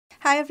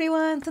Hi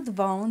everyone, to the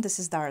bone. This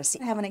is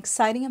Darcy. I have an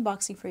exciting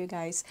unboxing for you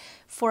guys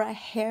for a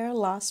hair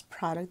loss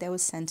product that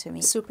was sent to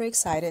me. Super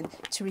excited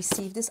to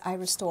receive this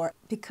iRESTORE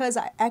because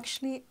I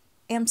actually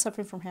am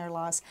suffering from hair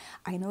loss.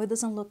 I know it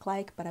doesn't look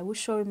like, but I will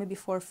show you my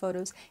before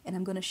photos, and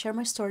I'm going to share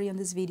my story on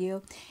this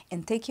video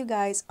and take you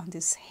guys on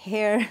this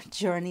hair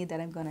journey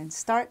that I'm going to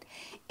start,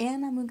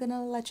 and I'm going to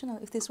let you know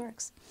if this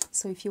works.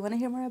 So if you want to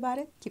hear more about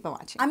it, keep on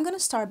watching. I'm going to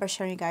start by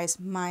sharing you guys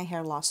my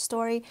hair loss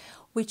story,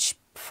 which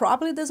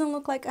probably doesn't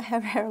look like I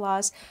have hair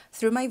loss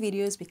through my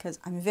videos because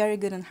I'm very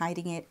good at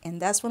hiding it,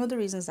 and that's one of the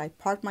reasons I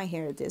part my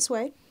hair this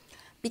way,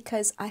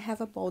 because I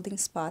have a balding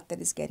spot that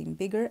is getting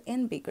bigger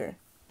and bigger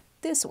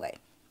this way,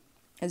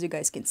 as you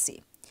guys can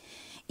see.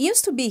 It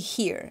used to be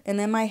here, and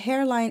then my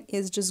hairline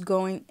is just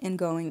going and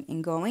going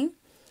and going.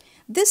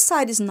 This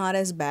side is not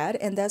as bad,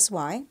 and that's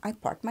why I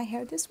part my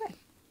hair this way.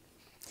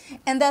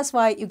 And that's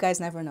why you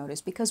guys never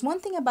notice, because one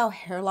thing about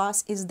hair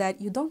loss is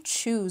that you don't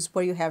choose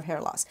where you have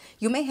hair loss.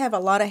 You may have a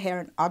lot of hair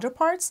in other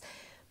parts,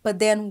 but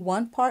then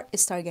one part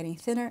is start getting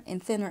thinner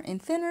and thinner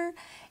and thinner,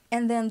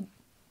 and then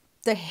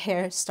the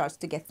hair starts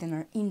to get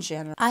thinner in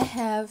general. I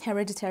have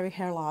hereditary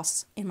hair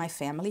loss in my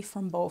family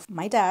from both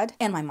my dad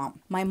and my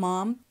mom. My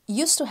mom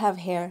used to have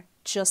hair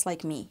just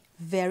like me,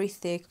 very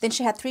thick. Then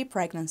she had 3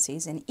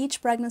 pregnancies, and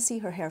each pregnancy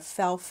her hair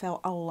fell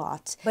a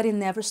lot, but it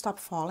never stopped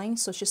falling,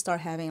 so she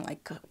started having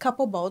like a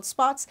couple bald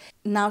spots.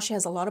 Now she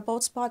has a lot of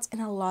bald spots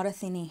and a lot of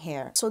thinning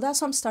hair. So that's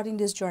why I'm starting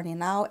this journey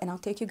now, and I'll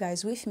take you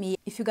guys with me.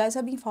 If you guys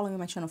have been following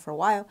my channel for a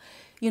while,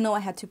 you know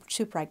I had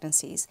two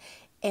pregnancies.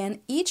 And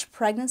each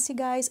pregnancy,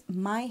 guys,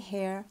 my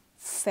hair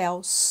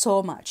fell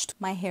so much.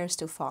 My hair is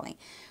still falling.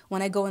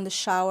 When I go in the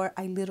shower,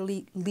 I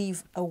literally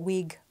leave a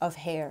wig of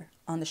hair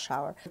on the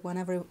shower.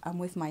 Whenever I'm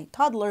with my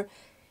toddler,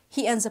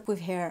 he ends up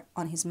with hair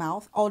on his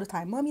mouth all the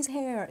time. Mommy's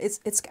hair. It's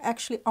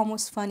actually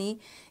almost funny.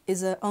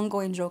 It's an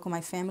ongoing joke in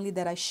my family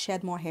that I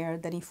shed more hair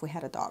than if we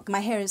had a dog. My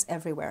hair is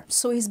everywhere.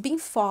 So it's been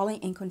falling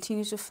and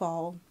continues to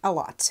fall a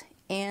lot.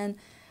 And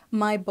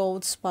my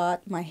bald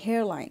spot, my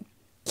hairline,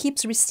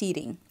 keeps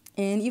receding.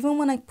 And even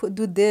when I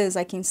do this,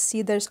 I can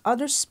see there's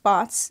other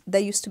spots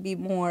that used to be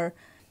more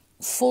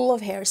full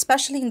of hair,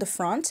 especially in the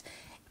front,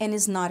 and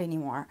it's not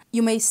anymore.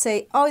 You may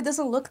say, oh, it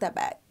doesn't look that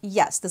bad.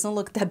 Yes, it doesn't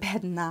look that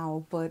bad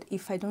now, but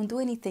if I don't do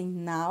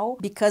anything now,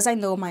 because I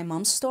know my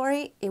mom's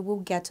story, it will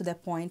get to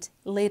that point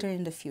later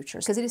in the future.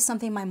 Because it is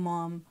something my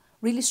mom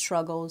really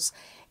struggles,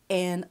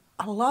 and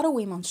a lot of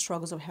women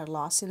struggles with hair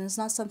loss, and it's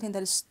not something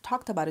that is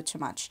talked about it too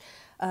much,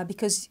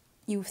 because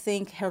you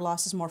think hair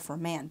loss is more for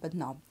men, but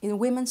no.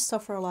 Women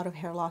suffer a lot of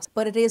hair loss,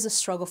 but it is a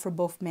struggle for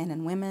both men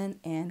and women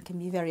and can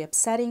be very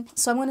upsetting.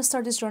 So I'm going to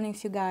start this journey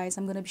with you guys.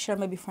 I'm going to be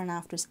sharing my before and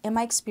afters and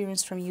my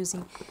experience from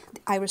using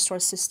the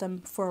iRESTORE system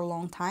for a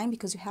long time,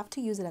 because you have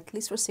to use it at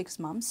least for 6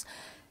 months.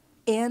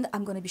 And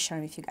I'm going to be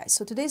sharing with you guys.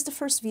 So today's the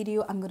first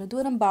video. I'm going to do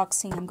an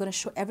unboxing. I'm going to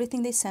show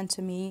everything they sent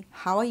to me,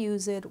 how I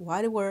use it,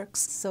 why it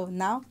works. So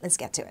now let's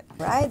get to it.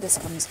 All right, this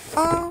comes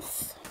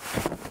off.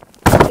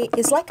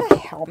 It's like a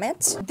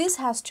helmet. This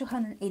has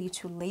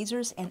 282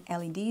 lasers and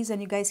LEDs, and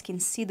you guys can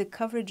see the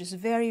coverage is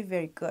very,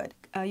 very good.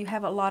 You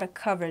have a lot of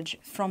coverage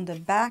from the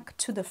back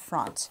to the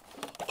front,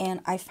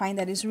 and I find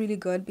that is really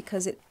good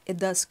because it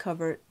does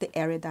cover the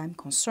area that I'm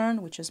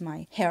concerned, which is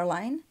my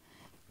hairline,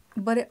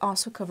 but it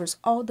also covers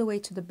all the way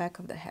to the back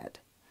of the head,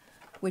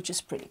 which is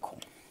pretty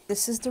cool.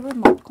 This is the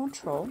remote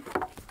control.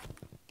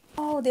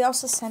 Oh, they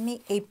also sent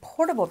me a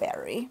portable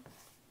battery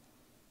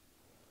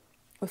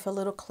with a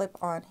little clip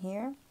on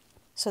here.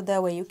 So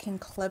that way you can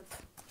clip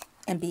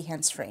and be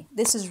hands-free.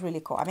 This is really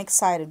cool. I'm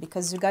excited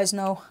because you guys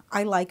know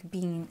I like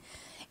being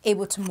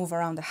able to move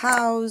around the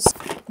house.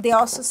 They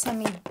also sent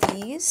me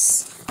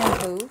these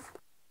shampoo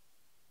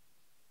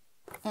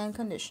and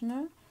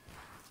conditioner,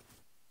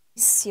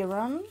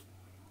 serum,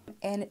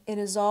 and it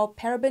is all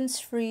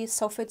parabens-free,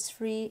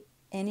 sulfates-free,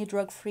 any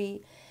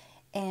drug-free,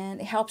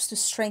 and it helps to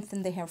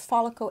strengthen the hair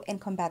follicle and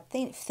combat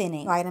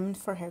thinning. Vitamin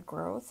for hair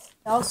growth.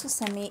 They also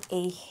sent me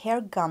a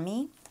hair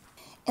gummy.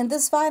 And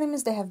these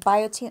vitamins, they have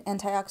biotin,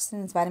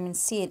 antioxidants, vitamin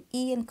C and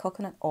E, and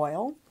coconut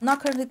oil. I'm not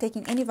currently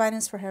taking any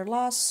vitamins for hair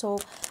loss, so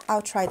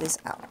I'll try this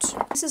out.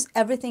 This is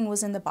everything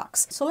was in the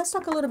box. So let's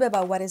talk a little bit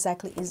about what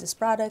exactly is this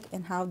product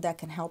and how that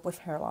can help with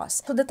hair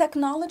loss. So the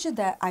technology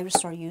that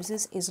iRESTORE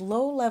uses is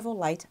low-level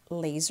light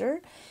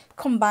laser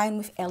combined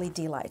with LED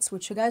lights,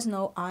 which you guys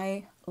know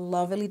I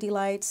love LED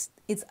lights.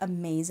 It's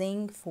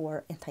amazing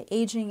for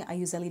anti-aging. I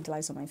use LED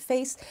lights on my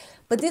face,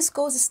 but this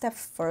goes a step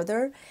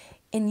further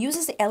and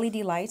uses the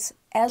LED lights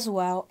as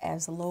well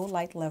as low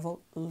light level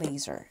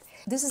laser.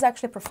 This is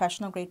actually a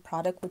professional grade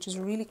product, which is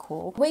really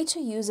cool. The way to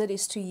use it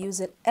is to use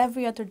it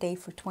every other day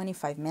for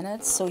 25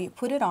 minutes. So you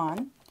put it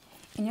on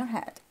in your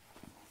head,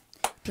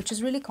 which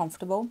is really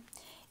comfortable.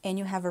 And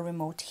you have a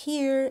remote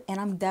here, and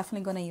I'm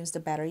definitely going to use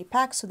the battery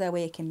pack so that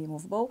way it can be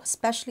movable,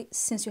 especially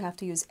since you have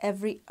to use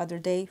every other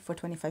day for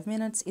 25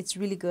 minutes. It's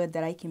really good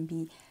that I can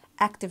be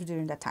active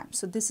during that time.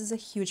 So this is a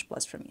huge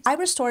plus for me.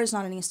 iRESTORE is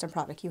not an instant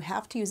product. You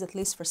have to use at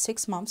least for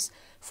 6 months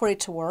for it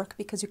to work,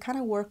 because you kind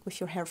of work with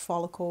your hair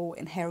follicle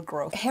and hair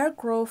growth. Hair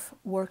growth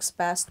works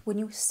best when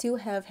you still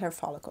have hair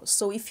follicles.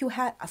 So if you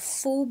had a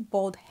full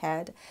bald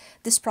head,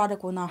 this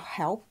product will not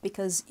help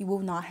because you will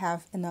not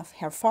have enough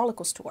hair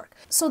follicles to work.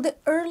 So the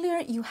earlier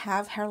you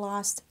have hair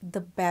loss,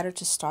 the better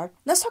to start.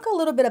 Let's talk a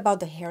little bit about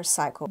the hair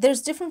cycle.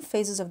 There's different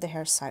phases of the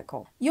hair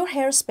cycle. Your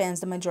hair spends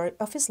the majority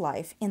of its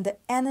life in the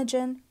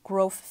anagen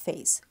growth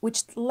phase,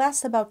 which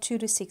lasts about 2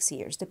 to 6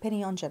 years,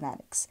 depending on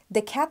genetics.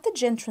 The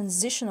catagen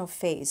transitional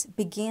phase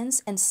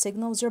begins and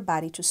signals your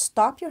body to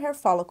stop your hair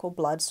follicle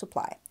blood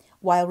supply,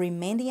 while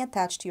remaining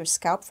attached to your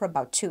scalp for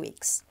about 2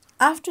 weeks.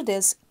 After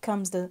this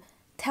comes the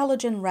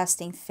telogen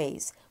resting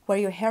phase, where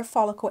your hair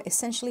follicle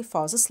essentially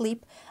falls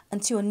asleep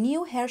until a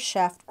new hair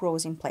shaft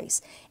grows in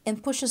place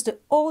and pushes the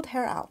old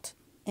hair out.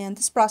 And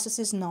this process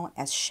is known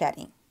as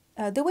shedding.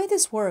 The way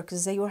this works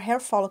is that your hair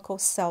follicle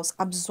cells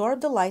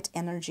absorb the light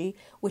energy,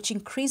 which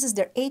increases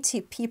their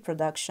ATP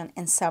production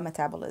and cell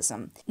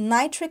metabolism.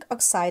 Nitric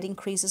oxide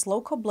increases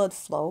local blood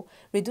flow,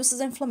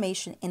 reduces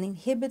inflammation, and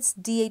inhibits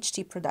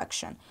DHT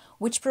production,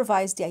 which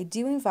provides the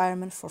ideal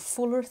environment for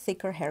fuller,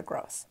 thicker hair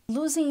growth.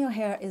 Losing your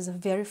hair is a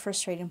very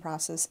frustrating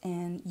process,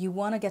 and you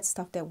want to get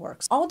stuff that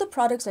works. All the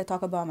products I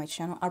talk about on my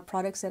channel are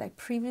products that I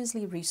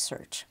previously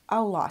researched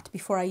a lot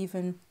before I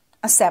even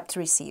accept to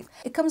receive.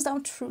 It comes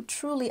down to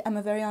truly, I'm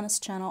a very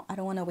honest channel. I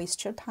don't want to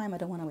waste your time. I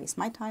don't want to waste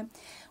my time.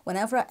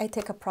 Whenever I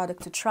take a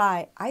product to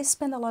try, I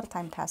spend a lot of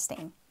time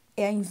testing.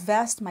 I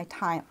invest my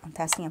time on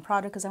testing a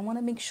product because I want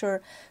to make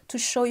sure to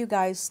show you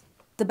guys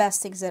the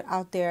best things that are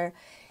out there,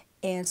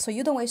 and so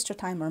you don't waste your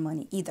time or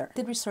money either. I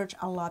did research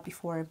a lot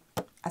before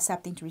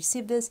accepting to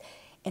receive this,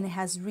 and it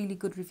has really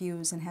good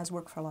reviews and has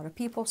worked for a lot of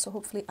people, so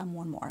hopefully I'm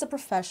one more. It's a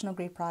professional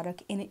grade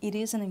product, and it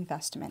is an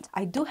investment.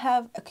 I do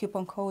have a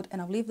coupon code, and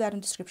I'll leave that in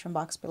the description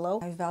box below.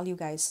 I value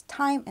guys'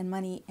 time and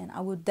money, and I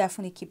will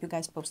definitely keep you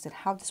guys posted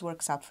how this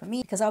works out for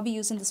me, because I'll be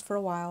using this for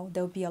a while.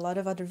 There will be a lot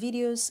of other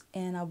videos,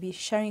 and I'll be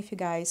sharing with you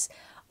guys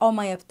all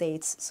my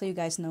updates so you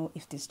guys know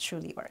if this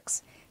truly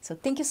works. So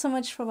thank you so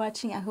much for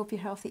watching. I hope you're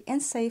healthy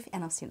and safe,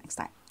 and I'll see you next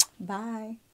time. Bye!